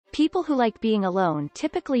People who like being alone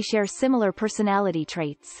typically share similar personality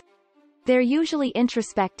traits. They're usually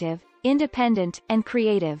introspective, independent, and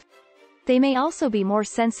creative. They may also be more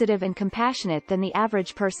sensitive and compassionate than the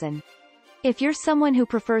average person. If you're someone who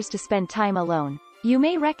prefers to spend time alone, you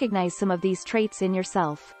may recognize some of these traits in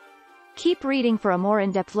yourself. Keep reading for a more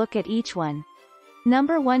in-depth look at each one.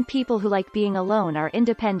 Number 1. People who like being alone are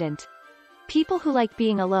independent. People who like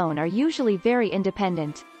being alone are usually very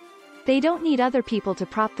independent. They don't need other people to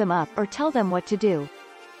prop them up or tell them what to do.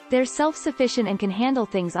 They're self-sufficient and can handle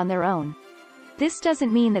things on their own. This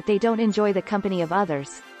doesn't mean that they don't enjoy the company of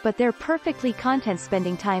others, but they're perfectly content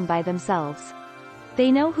spending time by themselves.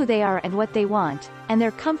 They know who they are and what they want, and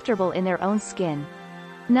they're comfortable in their own skin.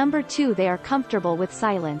 Number 2. They are comfortable with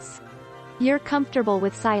silence. You're comfortable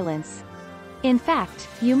with silence. In fact,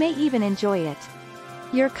 you may even enjoy it.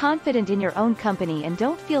 You're confident in your own company and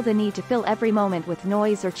don't feel the need to fill every moment with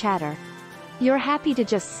noise or chatter. You're happy to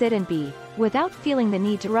just sit and be, without feeling the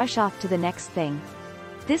need to rush off to the next thing.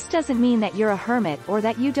 This doesn't mean that you're a hermit or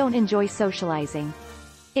that you don't enjoy socializing.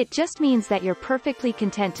 It just means that you're perfectly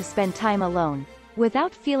content to spend time alone,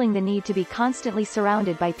 without feeling the need to be constantly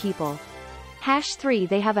surrounded by people. 3.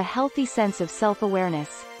 They have a healthy sense of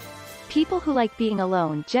self-awareness. People who like being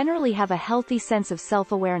alone generally have a healthy sense of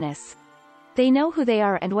self-awareness. They know who they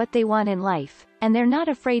are and what they want in life, and they're not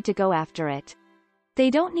afraid to go after it. They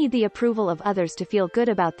don't need the approval of others to feel good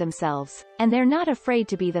about themselves, and they're not afraid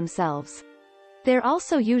to be themselves. They're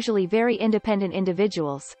also usually very independent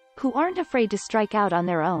individuals, who aren't afraid to strike out on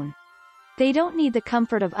their own. They don't need the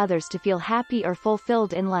comfort of others to feel happy or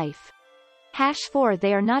fulfilled in life. 4.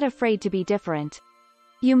 They are not afraid to be different.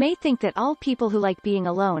 You may think that all people who like being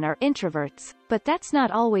alone are introverts, but that's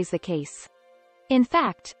not always the case. In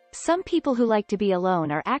fact, some people who like to be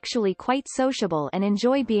alone are actually quite sociable and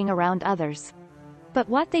enjoy being around others. But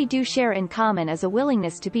what they do share in common is a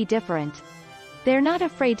willingness to be different. They're not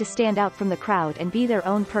afraid to stand out from the crowd and be their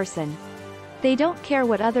own person. They don't care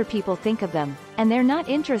what other people think of them, and they're not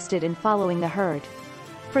interested in following the herd.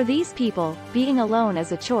 For these people, being alone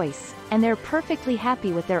is a choice, and they're perfectly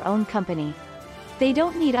happy with their own company. They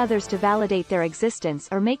don't need others to validate their existence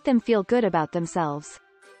or make them feel good about themselves.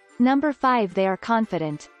 Number 5. They are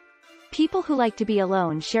confident. People who like to be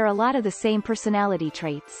alone share a lot of the same personality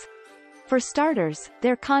traits. For starters,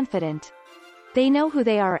 they're confident. They know who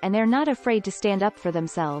they are and they're not afraid to stand up for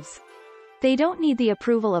themselves. They don't need the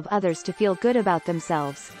approval of others to feel good about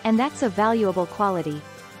themselves, and that's a valuable quality.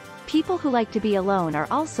 People who like to be alone are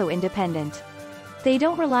also independent. They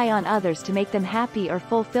don't rely on others to make them happy or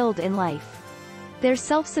fulfilled in life. They're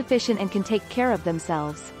self-sufficient and can take care of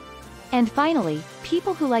themselves. And finally,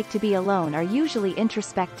 people who like to be alone are usually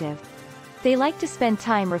introspective. They like to spend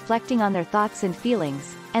time reflecting on their thoughts and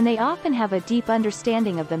feelings, and they often have a deep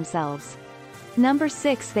understanding of themselves. Number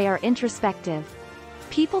 6. They are introspective.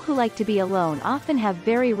 People who like to be alone often have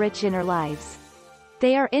very rich inner lives.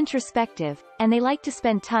 They are introspective, and they like to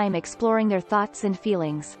spend time exploring their thoughts and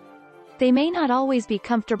feelings. They may not always be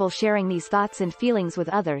comfortable sharing these thoughts and feelings with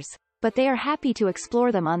others, but they are happy to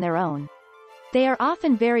explore them on their own. They are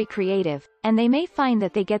often very creative, and they may find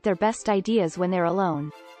that they get their best ideas when they're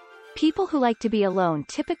alone. People who like to be alone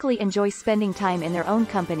typically enjoy spending time in their own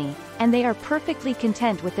company, and they are perfectly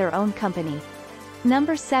content with their own company.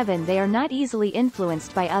 Number 7. They are not easily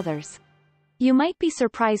influenced by others. You might be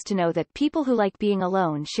surprised to know that people who like being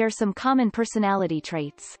alone share some common personality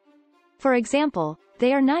traits. For example,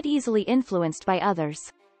 they are not easily influenced by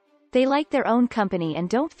others. They like their own company and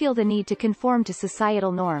don't feel the need to conform to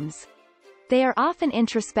societal norms. They are often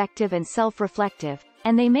introspective and self-reflective,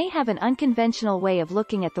 and they may have an unconventional way of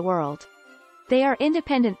looking at the world. They are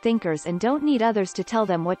independent thinkers and don't need others to tell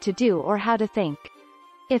them what to do or how to think.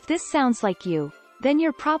 If this sounds like you, then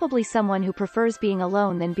you're probably someone who prefers being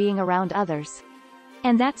alone than being around others.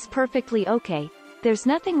 And that's perfectly okay. There's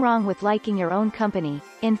nothing wrong with liking your own company.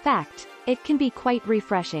 In fact, it can be quite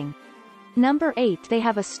refreshing. Number 8. They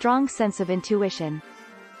have a strong sense of intuition.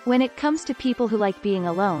 When it comes to people who like being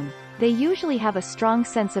alone, they usually have a strong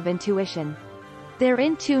sense of intuition. They're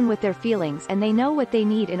in tune with their feelings and they know what they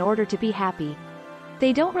need in order to be happy.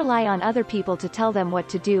 They don't rely on other people to tell them what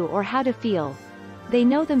to do or how to feel. They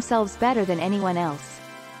know themselves better than anyone else.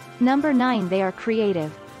 Number 9. They are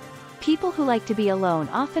creative. People who like to be alone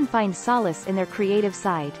often find solace in their creative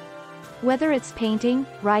side. Whether it's painting,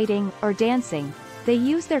 writing, or dancing, they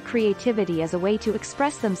use their creativity as a way to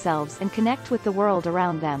express themselves and connect with the world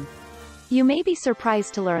around them. You may be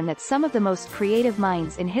surprised to learn that some of the most creative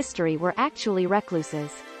minds in history were actually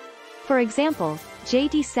recluses. For example,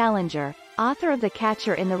 J.D. Salinger, author of The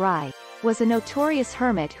Catcher in the Rye, was a notorious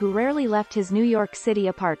hermit who rarely left his New York City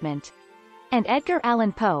apartment. And Edgar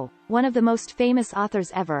Allan Poe, one of the most famous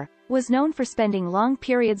authors ever, was known for spending long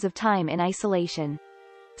periods of time in isolation.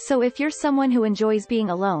 So if you're someone who enjoys being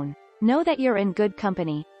alone, know that you're in good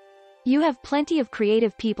company. You have plenty of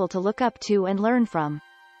creative people to look up to and learn from.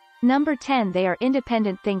 Number 10. They are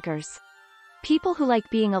independent thinkers. People who like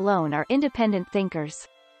being alone are independent thinkers.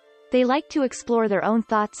 They like to explore their own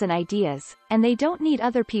thoughts and ideas, and they don't need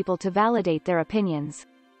other people to validate their opinions.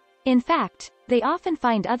 In fact, they often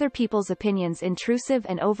find other people's opinions intrusive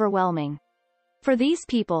and overwhelming. For these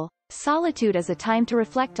people, solitude is a time to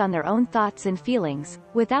reflect on their own thoughts and feelings,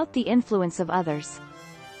 without the influence of others.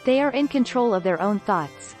 They are in control of their own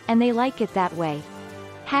thoughts, and they like it that way.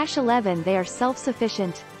 11. They are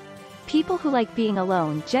self-sufficient. People who like being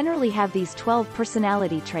alone generally have these 12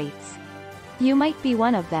 personality traits. You might be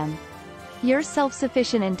one of them. You're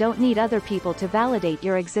self-sufficient and don't need other people to validate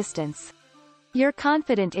your existence. You're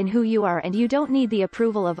confident in who you are and you don't need the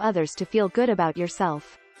approval of others to feel good about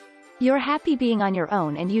yourself. You're happy being on your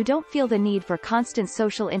own and you don't feel the need for constant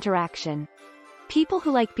social interaction. People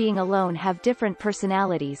who like being alone have different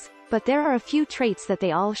personalities, but there are a few traits that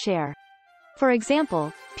they all share. For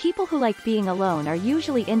example, people who like being alone are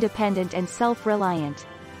usually independent and self-reliant.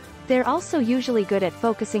 They're also usually good at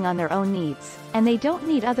focusing on their own needs, and they don't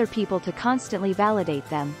need other people to constantly validate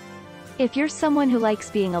them. If you're someone who likes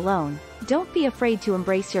being alone, don't be afraid to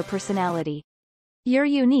embrace your personality. You're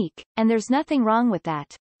unique, and there's nothing wrong with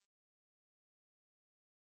that.